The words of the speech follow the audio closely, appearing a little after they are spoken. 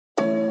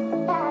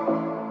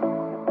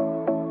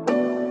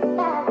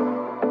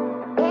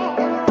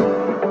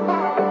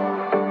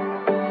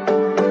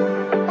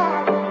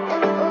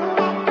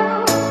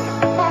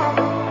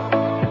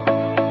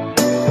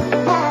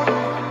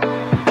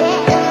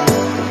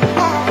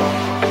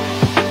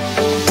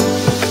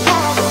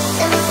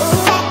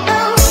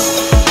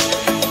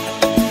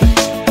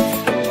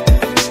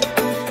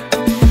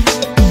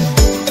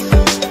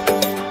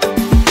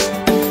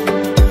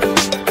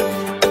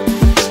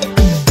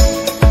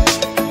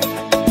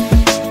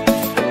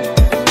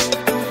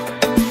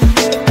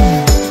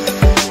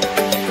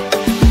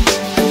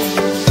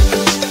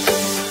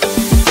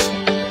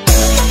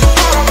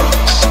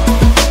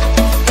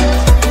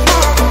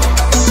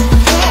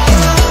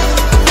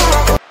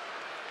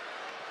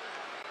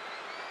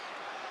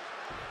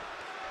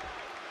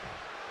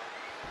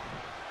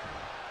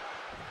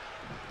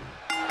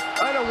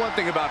one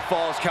thing about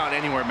Falls Count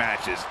Anywhere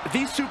matches.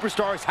 These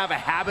superstars have a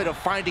habit of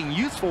finding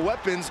useful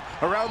weapons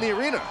around the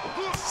arena.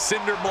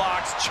 Cinder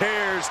blocks,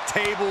 chairs,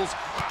 tables,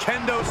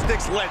 kendo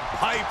sticks, lead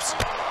pipes,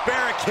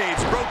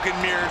 barricades, broken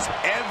mirrors.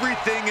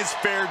 Everything is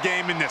fair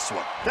game in this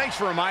one. Thanks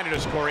for reminding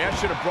us, Corey. I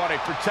should have brought a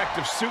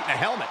protective suit and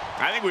a helmet.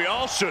 I think we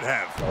all should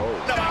have.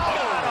 No,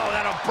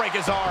 that'll break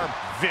his arm.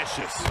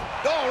 Vicious.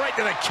 Oh, right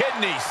to the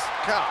kidneys.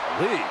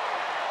 Golly.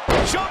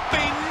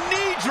 Jumping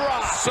knee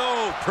drop.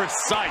 So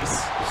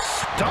precise.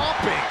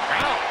 Stomping.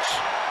 Ouch.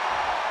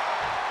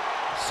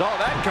 Saw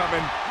that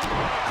coming.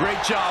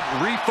 Great job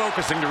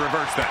refocusing to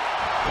reverse that.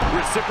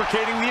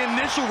 Reciprocating the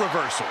initial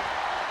reversal.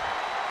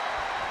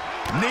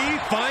 Knee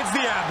finds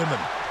the abdomen.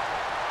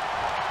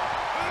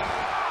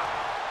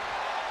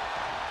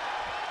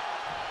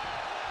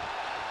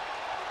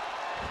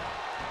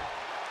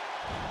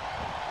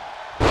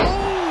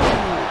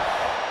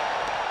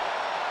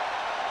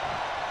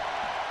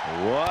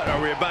 What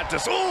are we about to...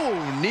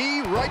 Oh,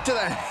 knee right to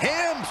the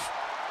hams.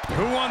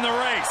 Who won the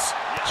race?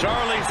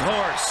 Charlie's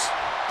horse.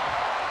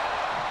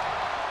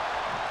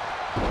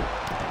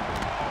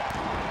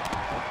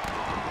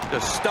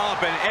 Just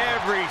stomping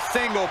every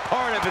single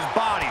part of his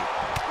body.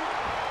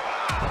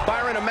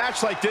 Byron, a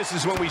match like this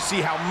is when we see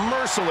how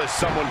merciless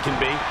someone can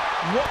be.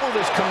 What will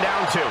this come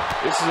down to?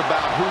 This is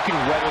about who can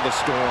weather the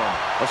storm.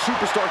 A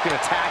superstar can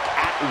attack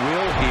at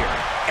will here.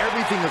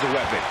 Everything is a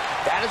weapon.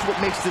 That is what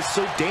makes this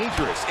so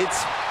dangerous.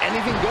 It's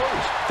anything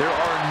goes. There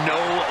are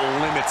no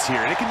limits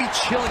here, and it can be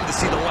chilling to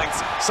see the lengths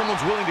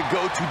someone's willing to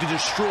go to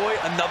destroy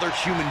another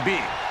human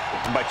being.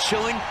 And by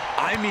chilling,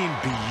 I mean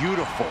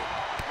beautiful.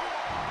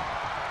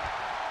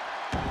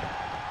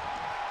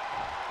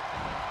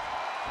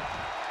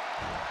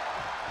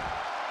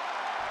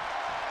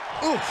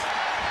 Oof.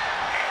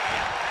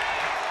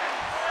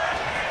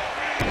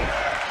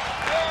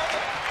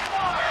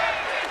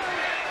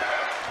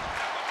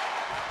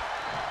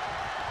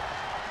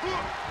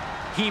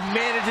 He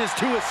manages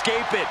to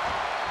escape it.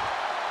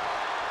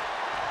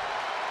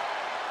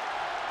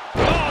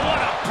 Oh, what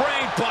a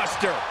brain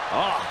buster.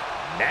 Oh,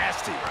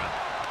 nasty.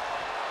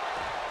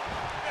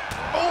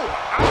 Oh,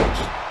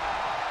 ouch.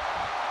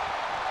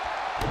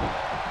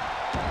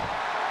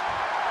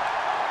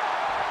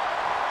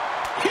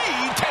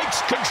 He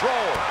takes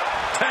control.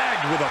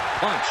 Tagged with a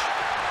punch.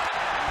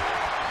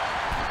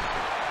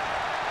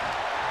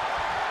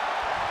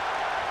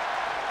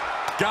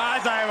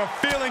 Guys, I have a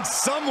feeling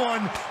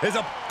someone is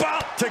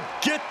about to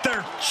get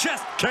their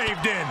chest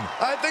caved in.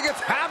 I think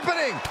it's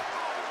happening.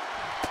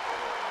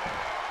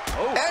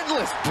 Oh.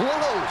 Endless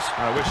blows.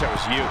 I wish that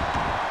was you.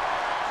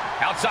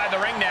 Outside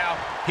the ring now.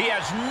 He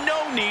has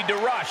no need to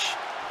rush.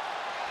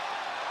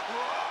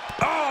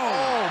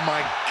 Oh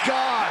my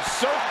gosh.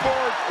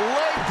 Surfboard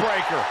leg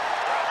breaker.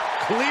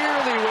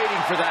 Clearly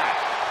waiting for that.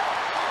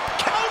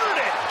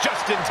 Countered it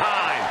just in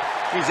time.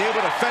 He's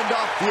able to fend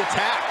off the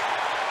attack.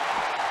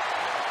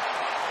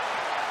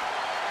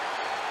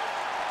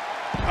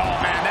 Oh,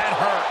 man, that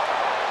hurt.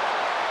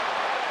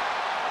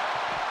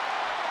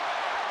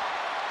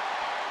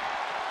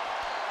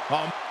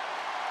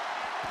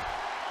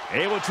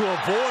 Able to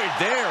avoid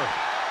there.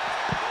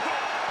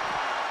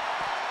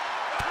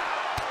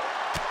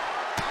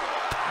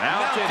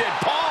 Mounted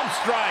palm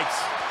strikes.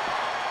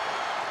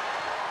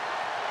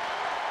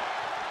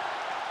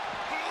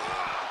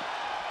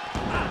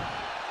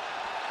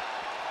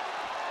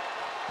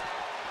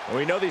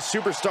 We know these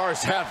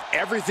superstars have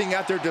everything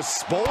at their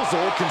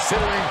disposal,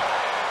 considering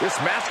this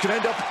match could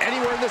end up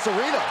anywhere in this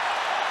arena.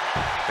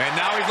 And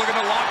now he's looking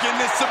to lock in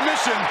this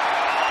submission.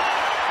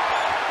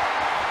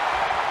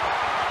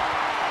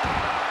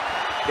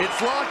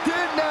 It's locked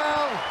in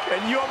now.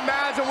 Can you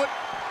imagine what...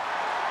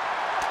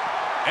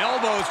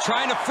 Elbows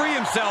trying to free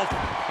himself,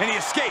 and he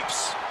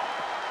escapes.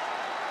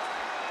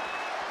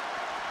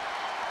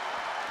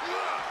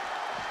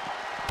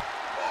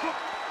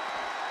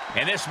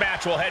 And this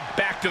match will head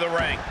back to the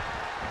ring.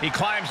 He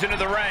climbs into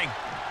the ring.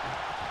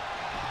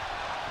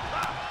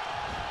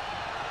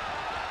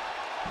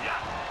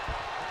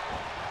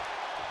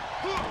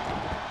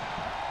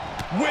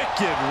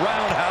 Wicked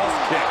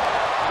roundhouse kick.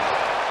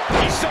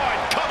 He saw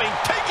it coming,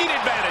 taking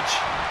advantage.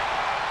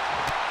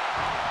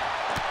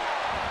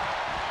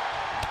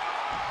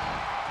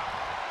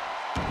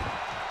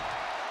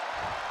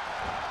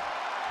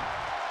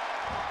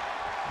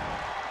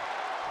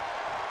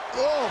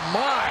 Oh,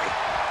 my.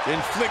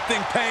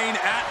 Inflicting pain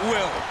at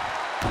will.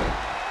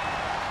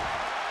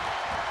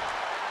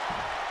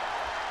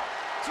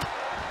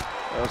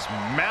 Just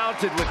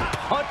mounted with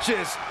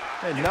punches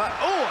and not...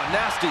 Oh, a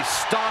nasty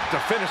stop to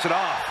finish it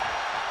off.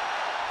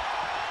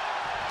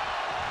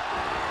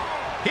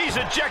 He's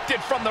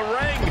ejected from the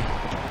ring.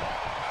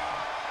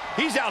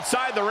 He's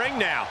outside the ring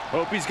now.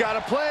 Hope he's got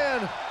a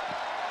plan.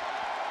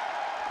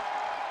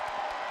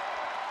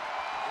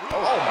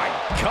 Oh, my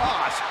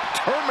gosh.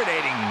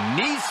 Terminating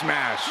knee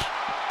smash.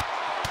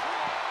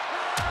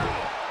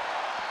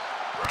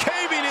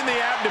 Caving in the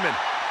abdomen.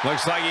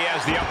 Looks like he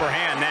has the upper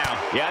hand now.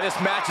 Yeah, this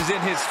match is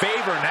in his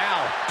favor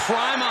now.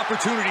 Prime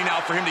opportunity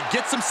now for him to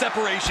get some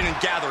separation and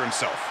gather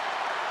himself.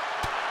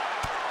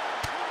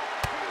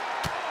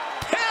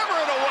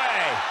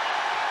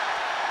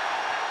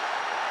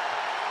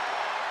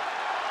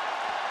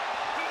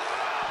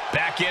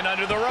 Back in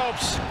under the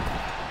ropes.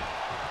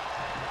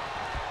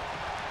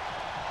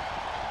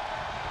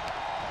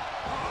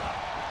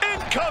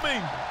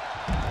 Incoming.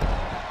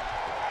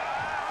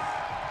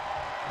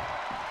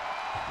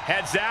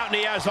 Heads out, and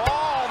he has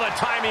all the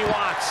time he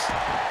wants.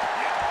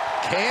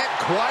 Can't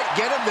quite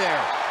get him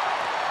there.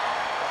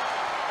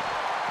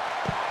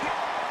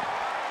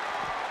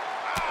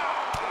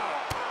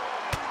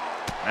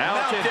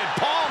 Mounted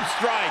palm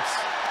strikes.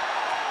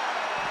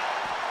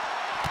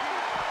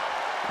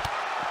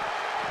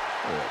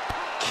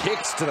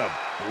 Kicks to the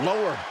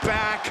lower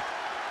back,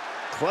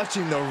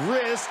 clutching the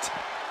wrist.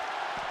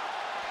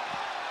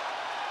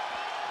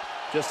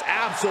 Just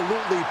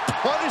absolutely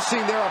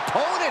punishing their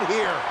opponent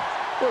here,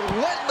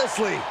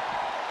 relentlessly.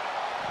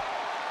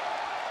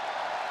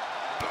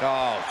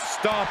 Oh,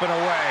 stomping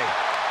away.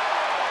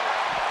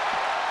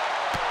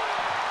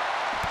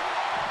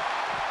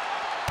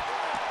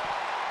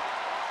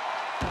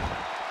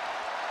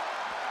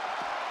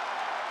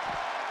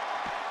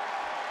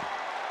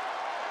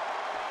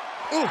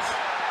 Oof.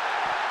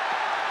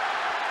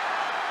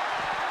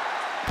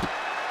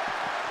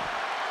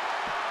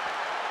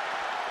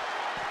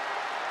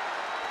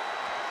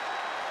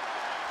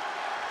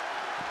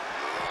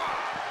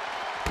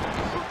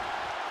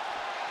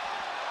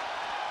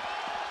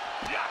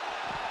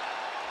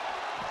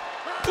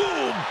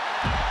 Boom.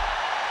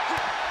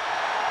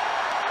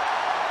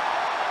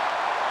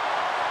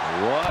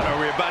 What are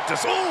we about to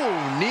see?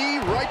 Oh, knee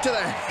right to the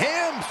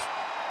hams.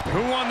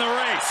 Who won the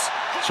race?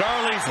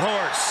 Charlie's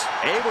horse.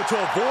 Able to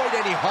avoid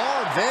any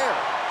harm there.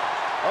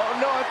 Oh,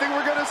 no, I think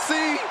we're going to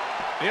see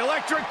The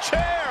electric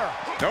chair.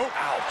 Nope.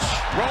 Ouch.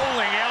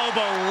 Rolling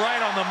elbow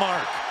right on the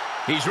mark.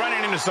 He's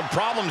running into some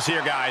problems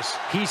here, guys.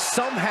 He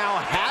somehow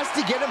has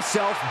to get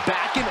himself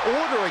back in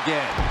order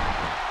again.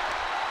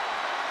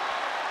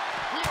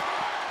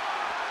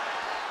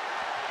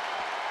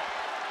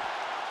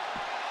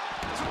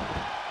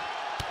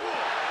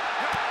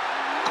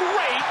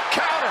 Great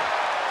counter.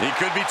 He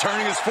could be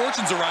turning his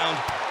fortunes around.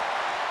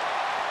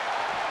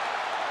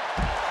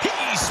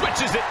 He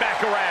switches it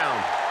back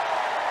around.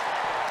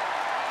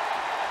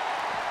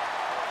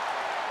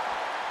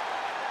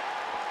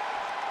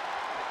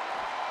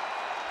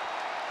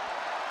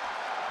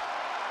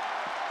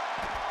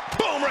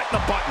 Boom, right in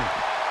the button.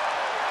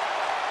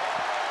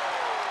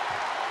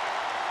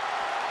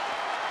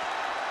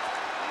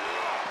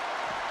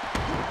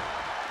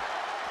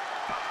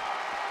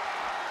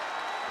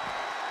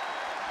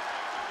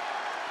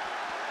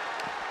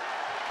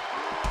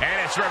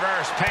 And it's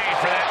reverse pain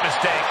for that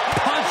mistake.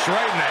 Punch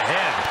right in the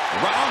head.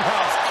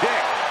 Roundhouse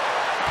kick.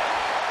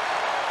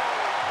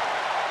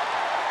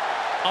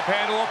 Up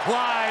handle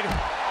applied.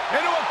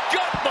 Into a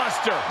gut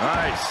buster.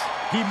 Nice.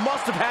 He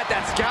must have had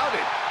that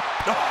scouted.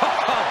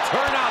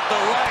 Turn out the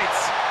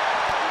lights.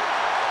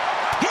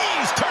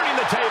 He's turning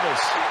the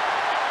tables.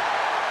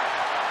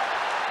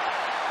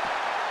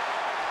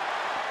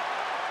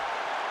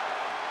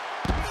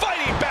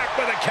 Fighting back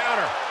with a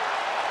counter.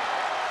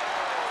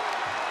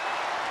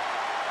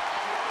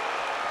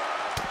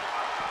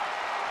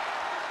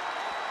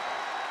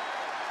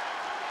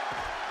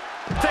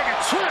 Take a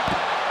trip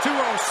to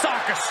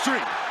Osaka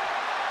Street.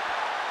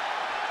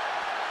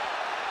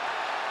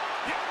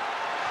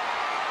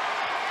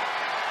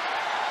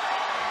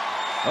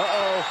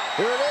 Uh-oh,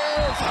 here it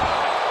is.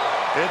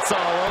 It's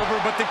all over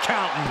but the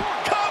counting.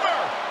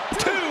 Cover!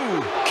 2!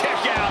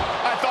 Kick out.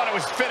 I thought it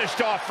was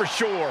finished off for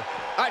sure.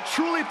 I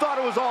truly thought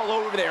it was all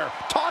over there.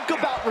 Talk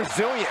about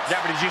resilience.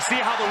 Yeah, but did you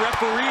see how the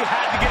referee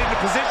had to get into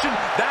position?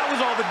 That was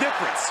all the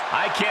difference.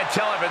 I can't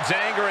tell if it's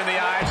anger in the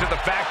eyes of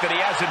the fact that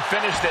he hasn't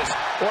finished this,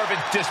 or if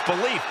it's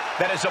disbelief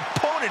that his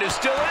opponent is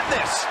still in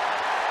this.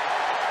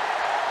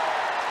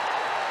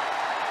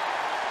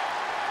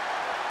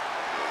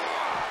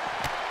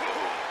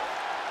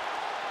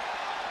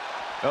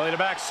 Belly to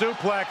back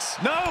suplex.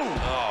 No!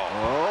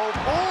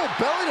 Oh,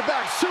 belly to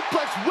back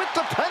suplex with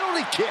the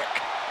penalty kick.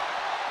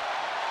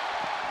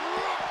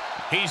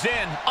 He's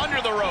in, under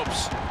the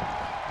ropes.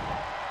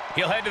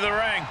 He'll head to the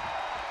ring.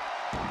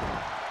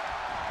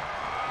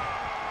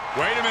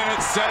 Wait a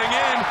minute, setting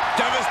in.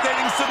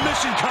 Devastating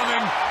submission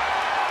coming.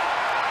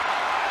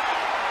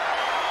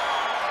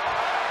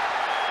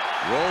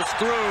 Rolls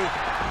through.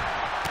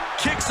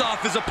 Kicks off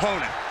his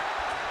opponent.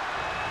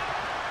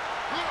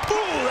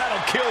 Ooh,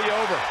 that'll kill you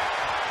over.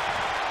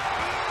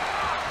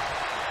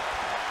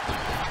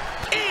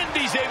 And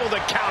he's able to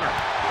counter.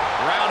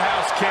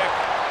 Roundhouse kick.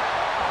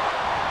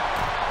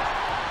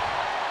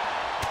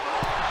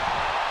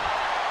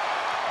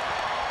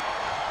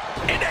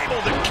 And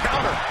able to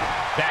counter.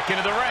 Back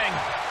into the ring.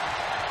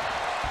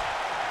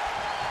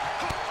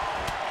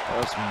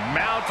 Just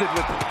mounted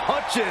with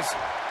punches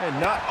and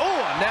not,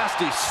 oh, a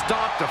nasty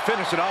stop to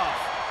finish it off.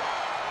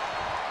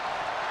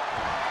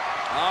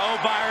 Oh,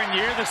 Byron,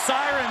 you hear the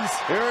sirens.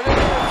 Here it is.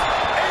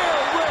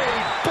 Air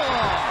raid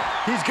bomb.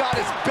 He's got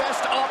his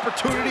best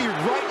opportunity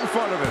right in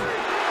front of him.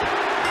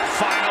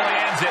 Finally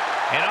ends it.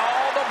 And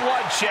all the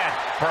bloodshed.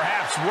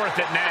 Perhaps worth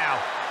it now.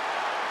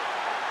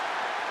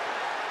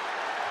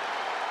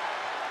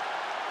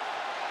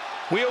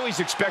 We always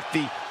expect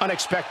the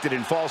unexpected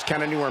in Falls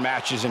Count Anywhere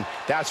matches, and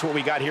that's what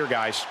we got here,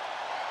 guys.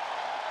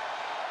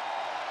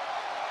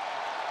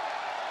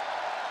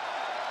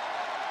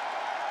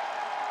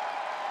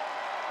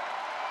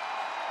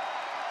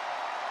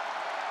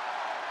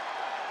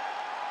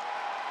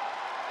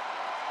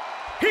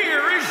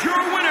 Here is your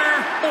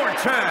winner,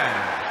 Orton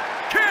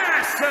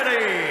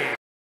Cassidy.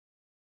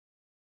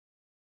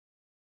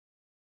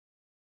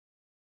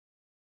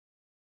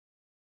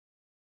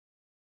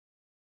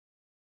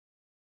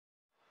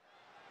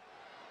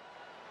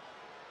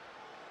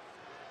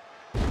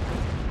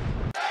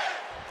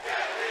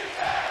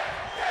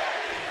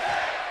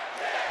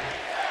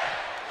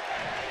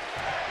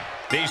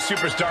 These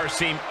superstars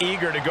seem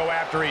eager to go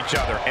after each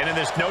other. And in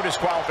this no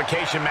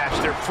disqualification match,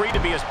 they're free to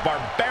be as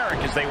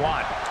barbaric as they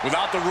want.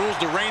 Without the rules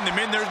to rein them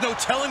in, there's no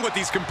telling what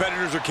these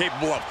competitors are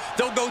capable of.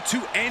 They'll go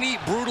to any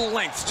brutal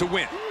lengths to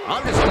win.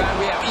 I'm just glad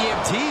we have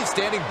EMTs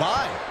standing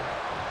by.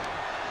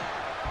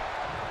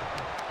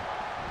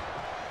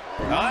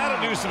 Now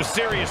that'll do some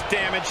serious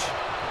damage.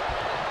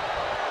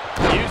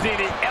 Using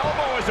the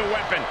elbow as a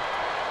weapon.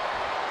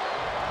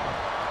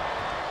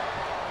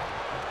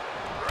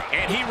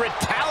 And he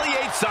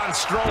retaliates on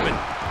Strowman.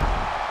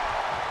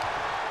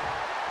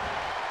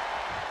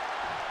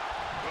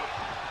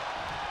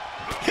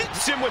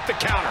 Hits him with the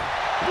counter.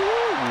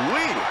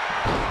 Woo-wee.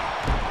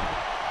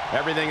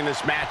 Everything in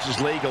this match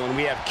is legal, and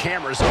we have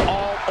cameras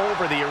all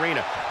over the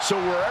arena. So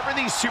wherever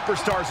these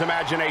superstars'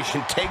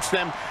 imagination takes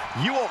them,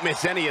 you won't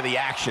miss any of the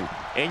action.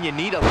 And you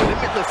need a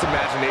limitless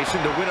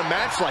imagination to win a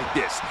match like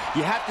this.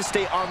 You have to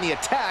stay on the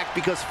attack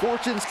because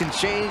fortunes can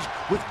change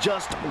with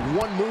just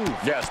one move.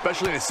 Yeah,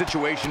 especially in a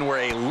situation where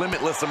a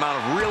limitless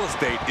amount of real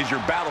estate is your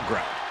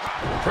battleground.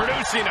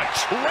 Producing a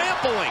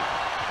trampling.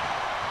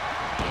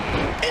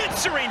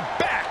 Answering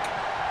back.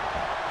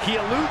 He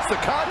eludes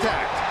the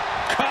contact.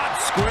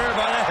 Caught square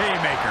by the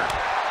haymaker.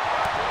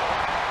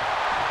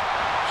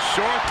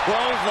 Short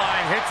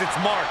clothesline hits its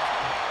mark.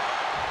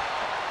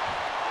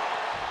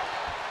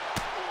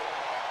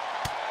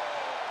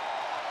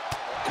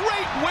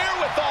 Great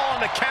wherewithal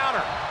on the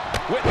counter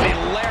with the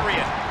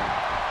lariat.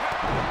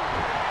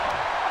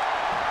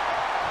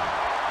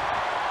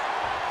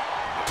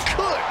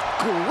 Good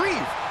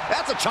grief.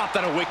 That's a chop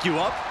that'll wake you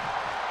up.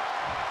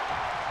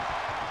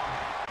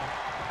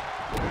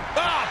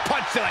 Ah,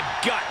 punch to the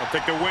gut. I'll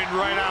take the wind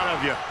right out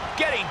of you.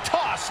 Getting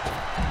tossed.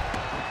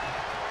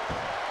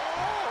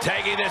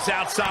 Tagging this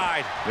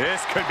outside.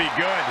 This could be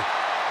good.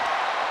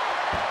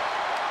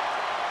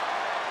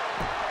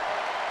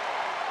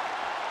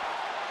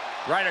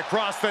 Right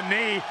across the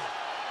knee.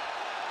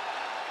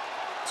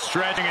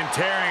 Stretching and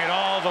tearing at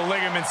all the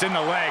ligaments in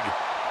the leg.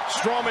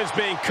 Strowman's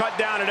being cut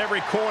down at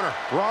every corner.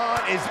 Braun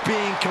is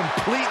being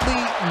completely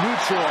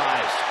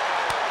neutralized.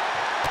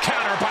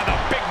 Counter by the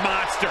big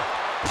monster.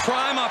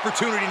 Prime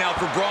opportunity now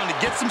for Braun to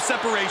get some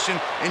separation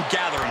and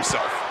gather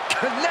himself.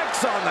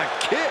 Connects on the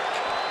kick.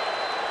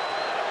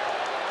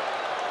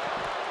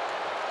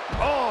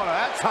 Oh,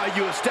 that's how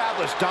you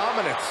establish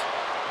dominance.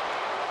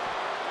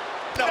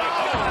 No,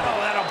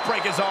 that'll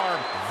break his arm.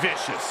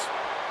 Vicious.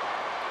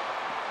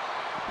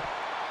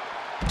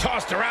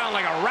 Tossed around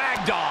like a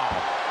rag doll.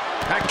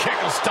 That kick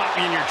will stop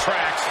you in your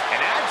tracks.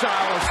 An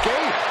agile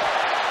escape.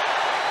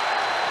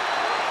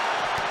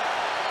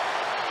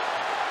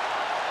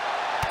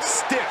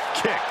 Stiff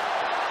kick.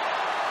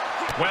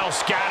 Well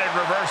scattered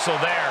reversal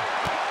there.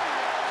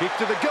 Kick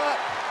to the gut.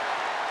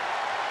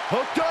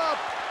 Hooked up.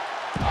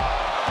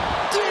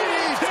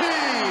 DDT.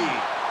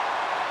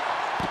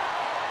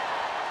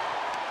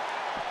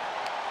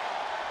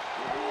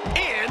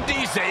 And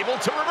he's able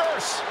to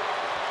reverse.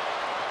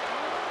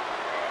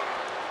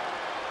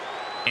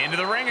 Into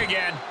the ring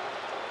again.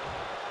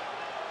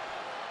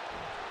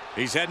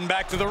 He's heading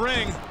back to the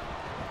ring.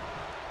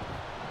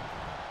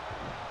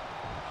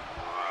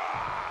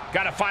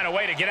 Got to find a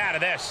way to get out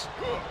of this.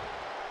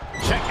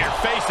 Check your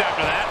face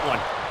after that one.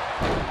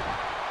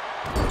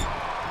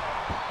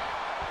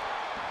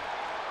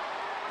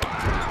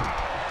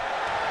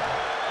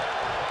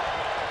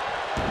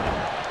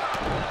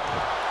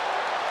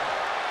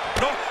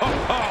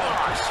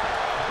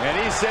 And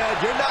he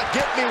said, "You're not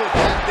getting me with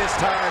that this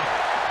time."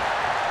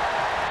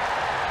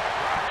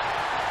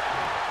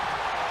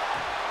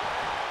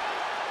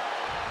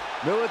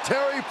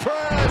 Military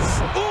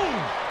press. Ooh.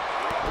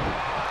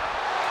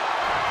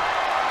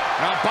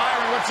 Now,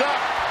 Byron, what's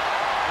up?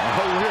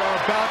 Oh, we are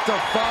about to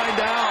find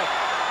out.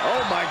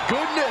 Oh, my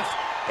goodness.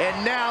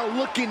 And now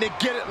looking to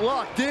get it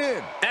locked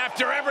in.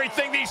 After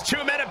everything these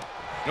two men have...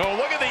 Oh,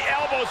 look at the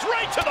elbows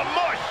right to the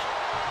mush.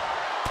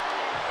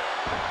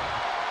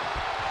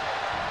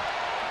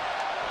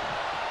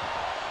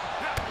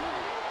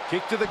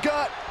 Kick to the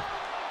gut.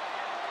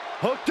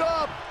 Hooked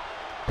up.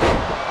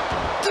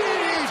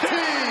 DDT.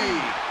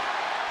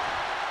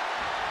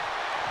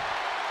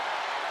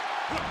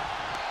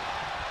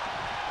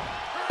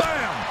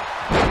 Bam.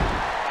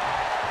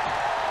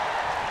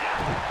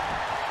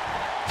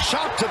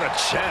 Shot to the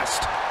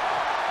chest.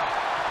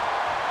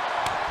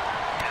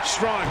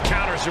 Strong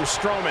counters from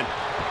Strowman.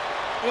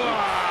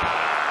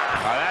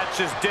 That's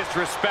just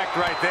disrespect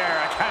right there.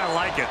 I kind of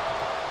like it.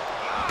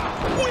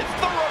 With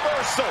the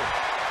reversal.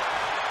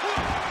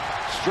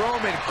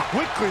 Strowman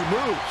quickly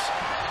moves.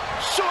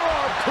 Short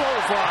arm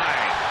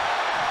clothesline.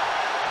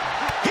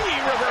 He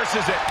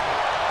reverses it.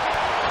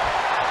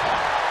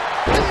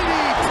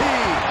 DDT.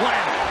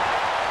 Landed.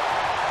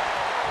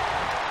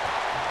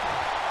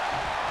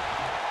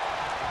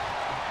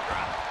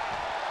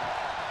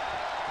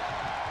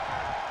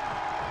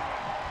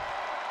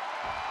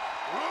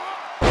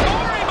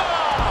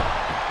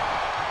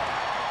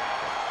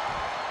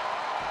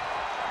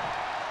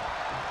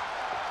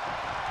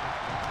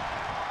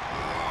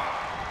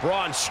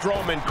 Braun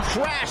Strowman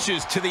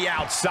crashes to the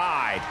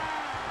outside.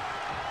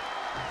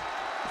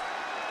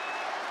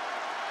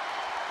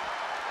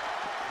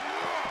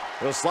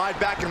 He'll slide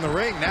back in the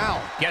ring now.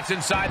 Gets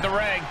inside the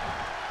ring.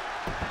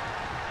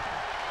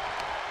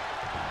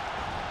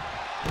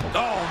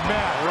 Oh,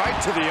 man,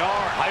 right to the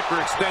arm.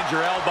 Hyperextend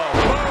your elbow.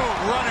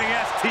 Boom, running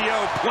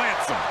STO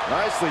plants him.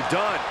 Nicely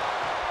done.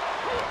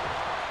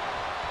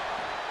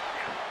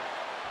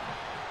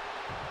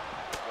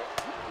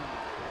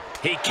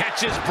 He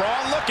catches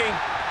Braun looking.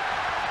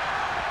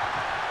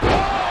 Oh,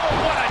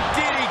 what a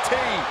DDT.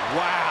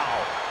 Wow.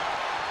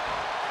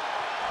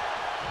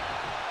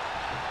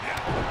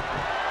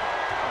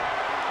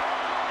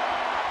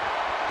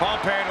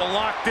 Pump handle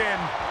locked in.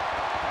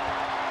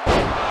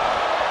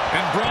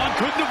 And Braun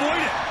couldn't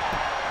avoid it.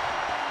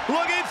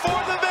 Looking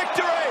for the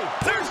victory.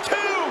 There's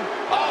two.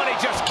 Oh, and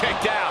he just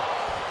kicked out.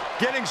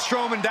 Getting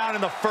Strowman down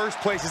in the first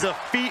place is a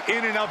feat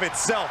in and of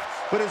itself.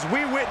 But as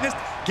we witnessed,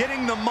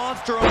 getting the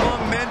monster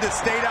among men to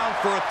stay down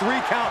for a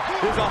 3 count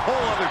is a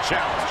whole other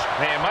challenge.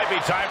 Hey, it might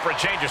be time for a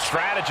change of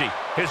strategy.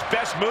 His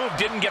best move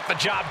didn't get the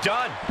job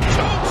done.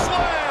 Choke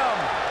slam.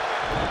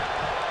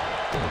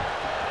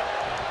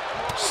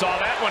 Saw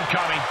that one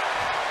coming.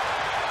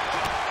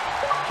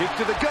 Kick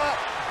to the gut.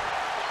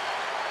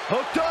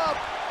 Hooked up.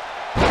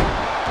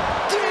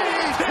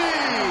 DDT.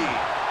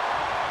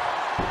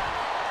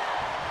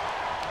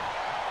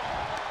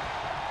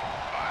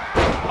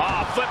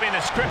 Oh, flipping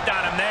the script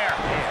on him there.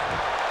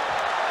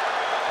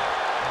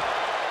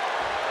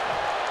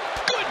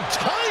 Good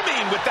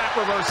timing with that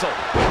reversal.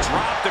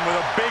 Dropped him with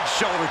a big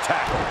shoulder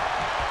tackle.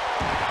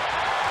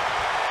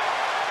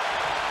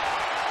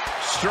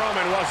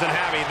 Strowman wasn't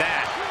having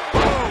that.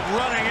 Boom,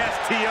 running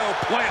STO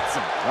plants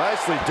him.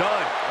 Nicely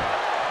done.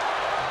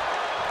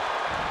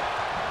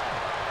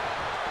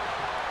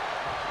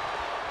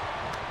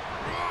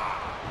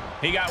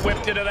 He got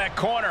whipped into that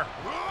corner.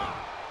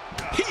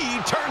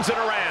 He turns it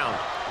around.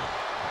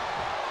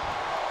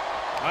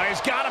 Oh,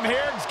 he's got him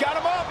here. He's got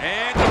him up.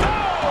 And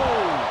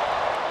oh!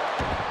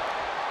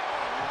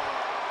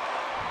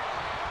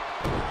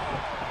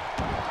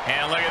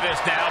 And look at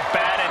this now.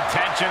 Bad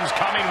intentions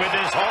coming with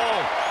this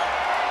hold.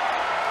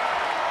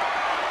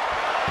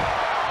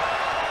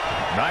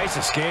 Nice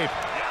escape.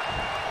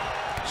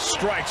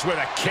 Strikes with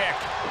a kick.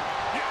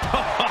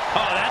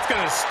 Oh, that's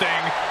going to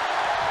sting.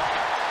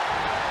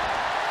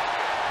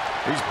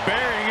 He's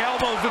burying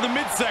elbows in the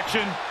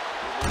midsection.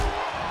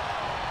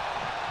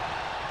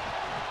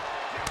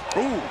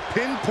 Ooh,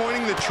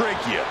 pinpointing the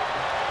trachea.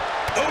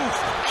 Ooh,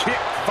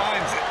 kick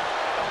finds it.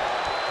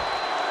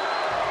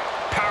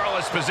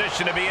 Powerless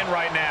position to be in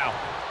right now.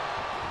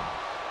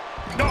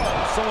 No,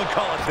 someone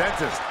call a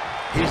dentist.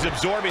 He's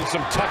absorbing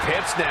some tough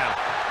hits now.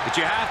 But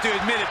you have to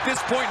admit, at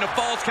this point in a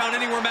Falls Count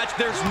Anywhere match,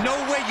 there's no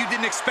way you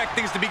didn't expect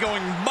things to be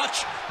going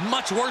much,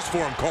 much worse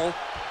for him, Cole.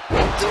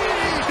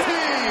 DDT!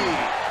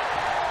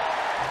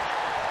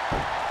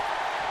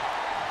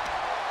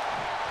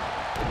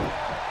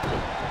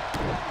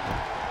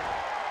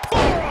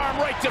 Forearm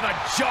right to the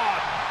jaw.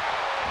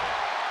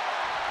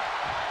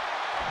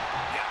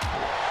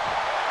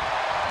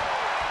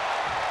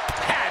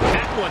 Had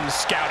that one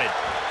scouted.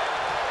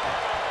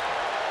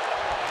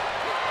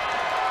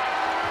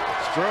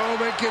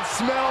 Strowman can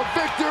smell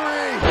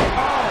victory.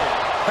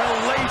 Oh,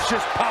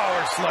 hellacious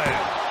power slam.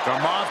 The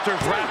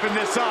Monster's wrapping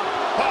this up.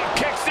 Oh,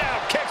 kicks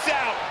out, kicks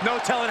out. No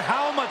telling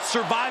how much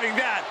surviving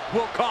that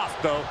will cost,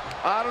 though.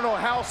 I don't know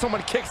how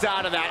someone kicks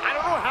out of that. I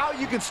don't know how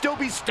you can still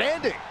be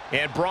standing.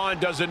 And Braun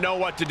doesn't know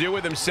what to do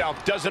with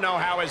himself. Doesn't know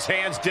how his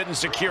hands didn't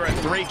secure a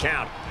 3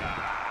 count.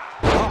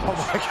 Oh,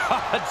 my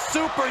God.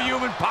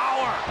 Superhuman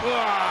power.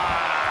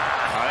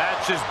 Oh,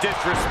 that's just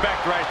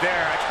disrespect right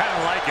there. I kind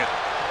of like it.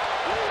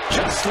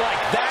 Just like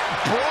that,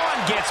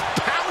 Braun gets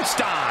pounced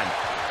on.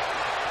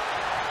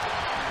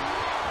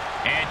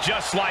 And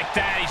just like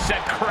that, he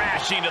sent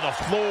crashing to the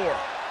floor.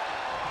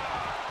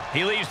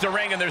 He leaves the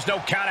ring, and there's no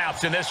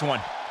countouts in this one.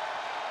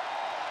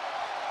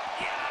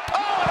 Oh,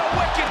 and a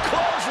wicked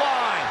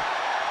clothesline.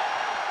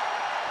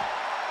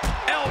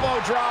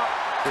 Elbow drop.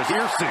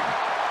 Piercing.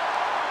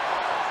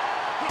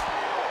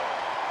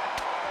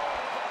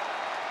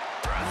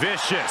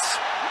 Vicious.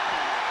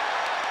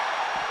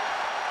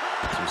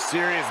 Some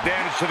serious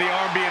damage to the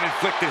arm being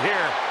inflicted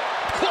here.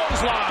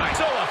 Clothesline.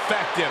 So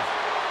effective.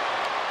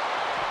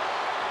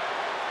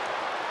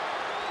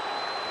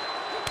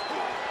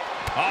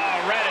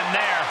 Oh, red in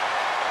there.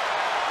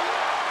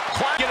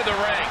 Climb into the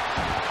ring.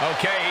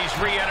 Okay, he's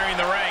re-entering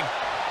the ring.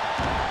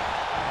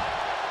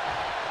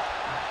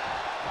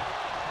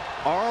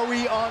 Are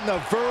we on the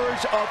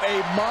verge of a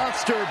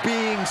monster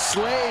being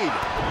slayed?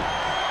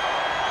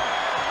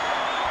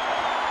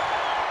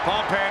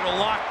 Pump handle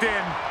locked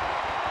in.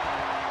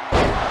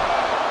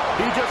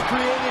 He just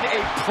created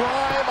a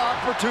prime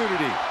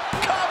opportunity.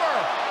 Cover!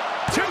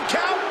 2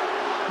 count?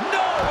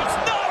 No, it's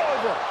not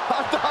over.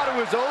 I thought it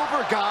was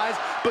over, guys,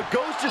 but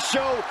goes to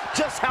show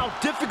just how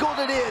difficult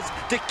it is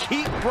to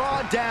keep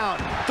Braun down.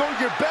 Throw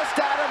your best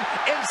at him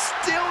and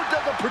still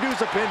doesn't produce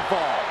a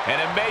pinfall. And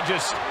it may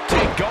just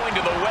take going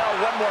to the well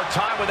one more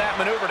time with that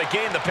maneuver to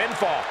gain the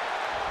pinfall.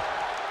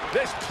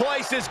 This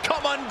place has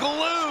come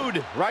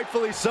unglued.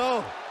 Rightfully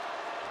so.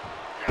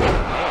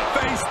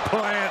 Face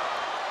plant.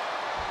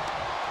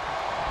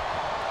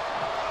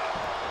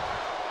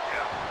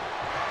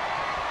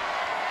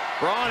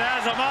 Braun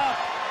has him up.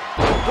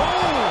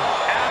 Boom!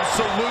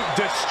 Absolute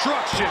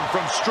destruction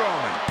from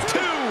Strowman. 2.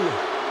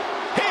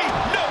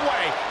 No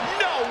way.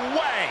 No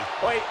way.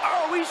 Wait,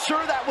 are we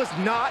sure that was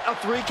not a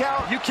 3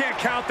 count? You can't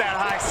count that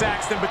high,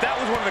 Saxton, but that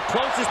was one of the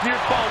closest near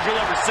falls you'll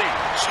ever see.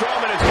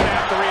 Strowman is going to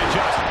have to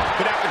readjust.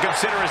 Going to have to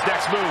consider his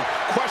next move.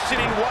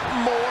 Questioning what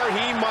more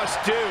he must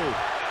do.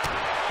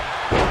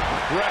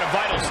 We're at a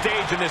vital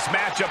stage in this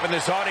matchup, and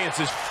this audience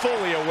is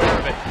fully aware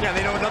of it. Yeah,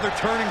 they know another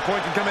turning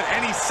point can come at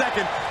any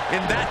second,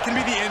 and that can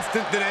be the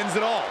instant that ends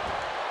it all.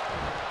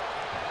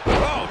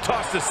 Oh,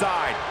 tossed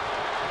aside.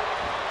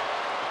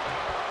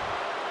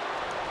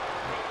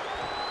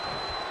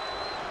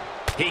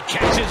 He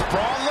catches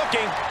Braun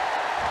looking.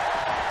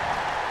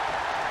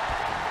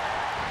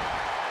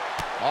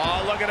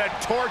 Oh, look at a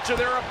torture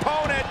their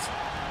opponent.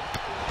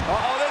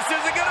 Uh-oh, this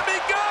isn't going to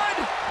be good.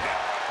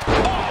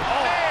 Oh,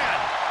 man.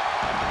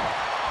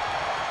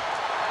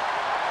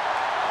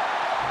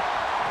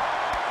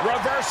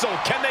 Reversal.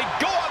 Can they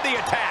go on the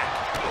attack?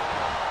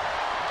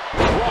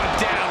 Brought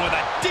down with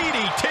a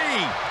DDT.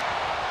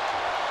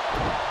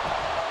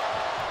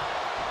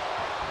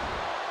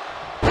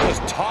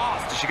 Just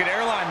tossed. She get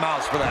airline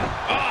miles for that.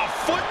 Oh,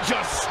 foot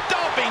just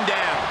stomping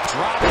down.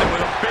 Dropped it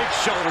with a big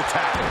shoulder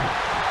tackle.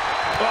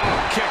 Oh,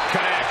 kick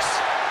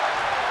connects.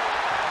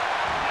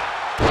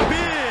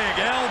 Big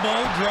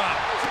elbow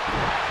drop.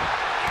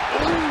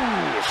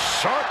 Ooh,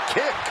 sharp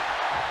kick.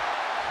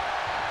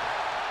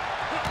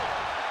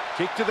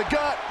 Kick to the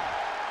gut.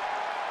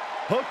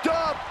 Hooked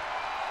up.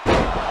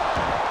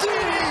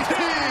 DDT.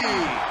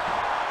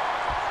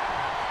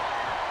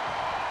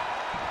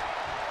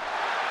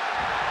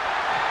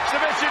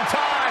 Submission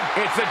time.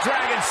 It's the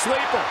Dragon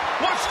Sleeper.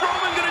 What's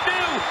Strowman gonna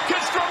do? Can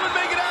Strowman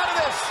make it out of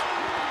this?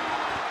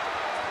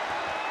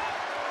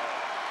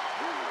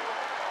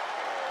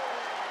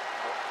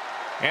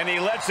 And he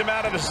lets him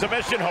out of the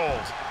submission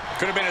hold.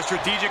 Could have been a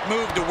strategic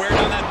move to wear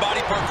down that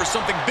body part for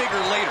something bigger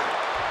later.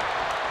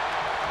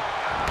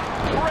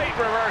 Great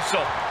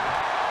reversal.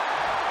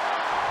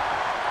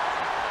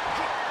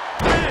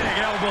 Big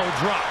elbow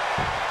drop.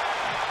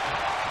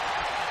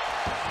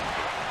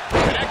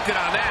 Connected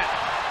on that.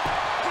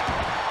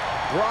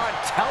 Braun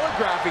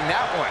telegraphing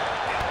that one.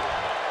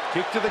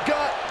 Kick to the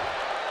gut.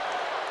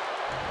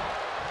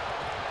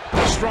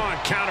 Strong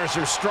counters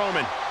are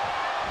Strowman.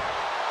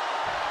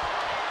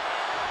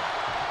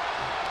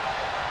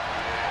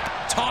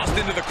 Tossed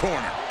into the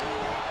corner.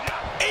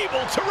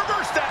 Able to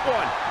reverse that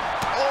one.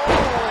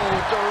 Oh,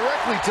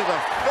 directly to the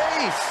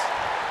face.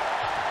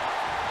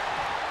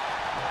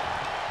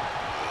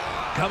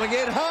 Coming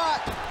in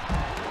hot.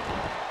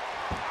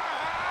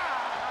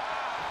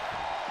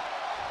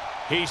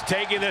 He's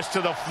taking this to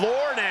the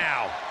floor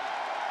now.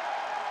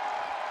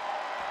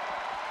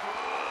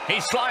 He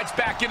slides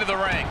back into the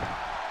ring.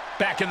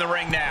 Back in the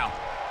ring now.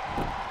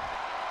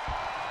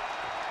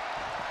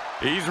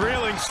 He's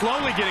reeling,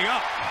 slowly getting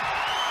up.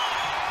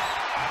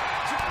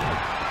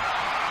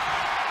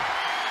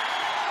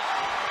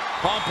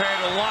 Pump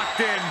handle locked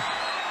in.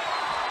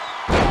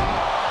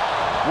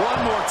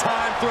 One more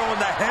time throwing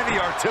the heavy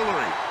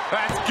artillery.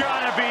 That's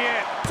gotta be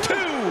it. 2.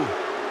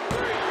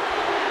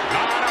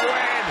 On a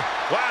win.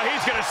 Wow,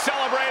 he's going to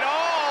celebrate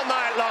all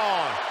night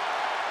long.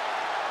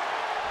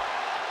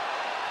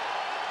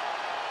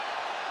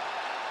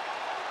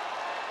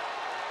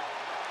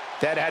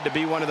 That had to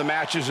be one of the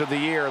matches of the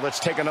year. Let's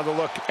take another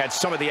look at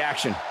some of the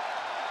action.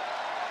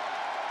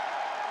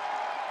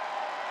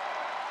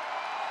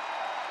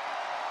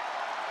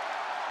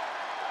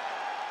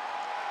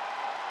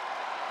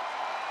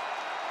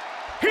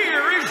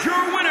 Here is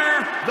your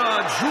winner,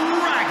 the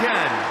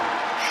Dragon,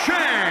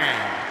 Shang.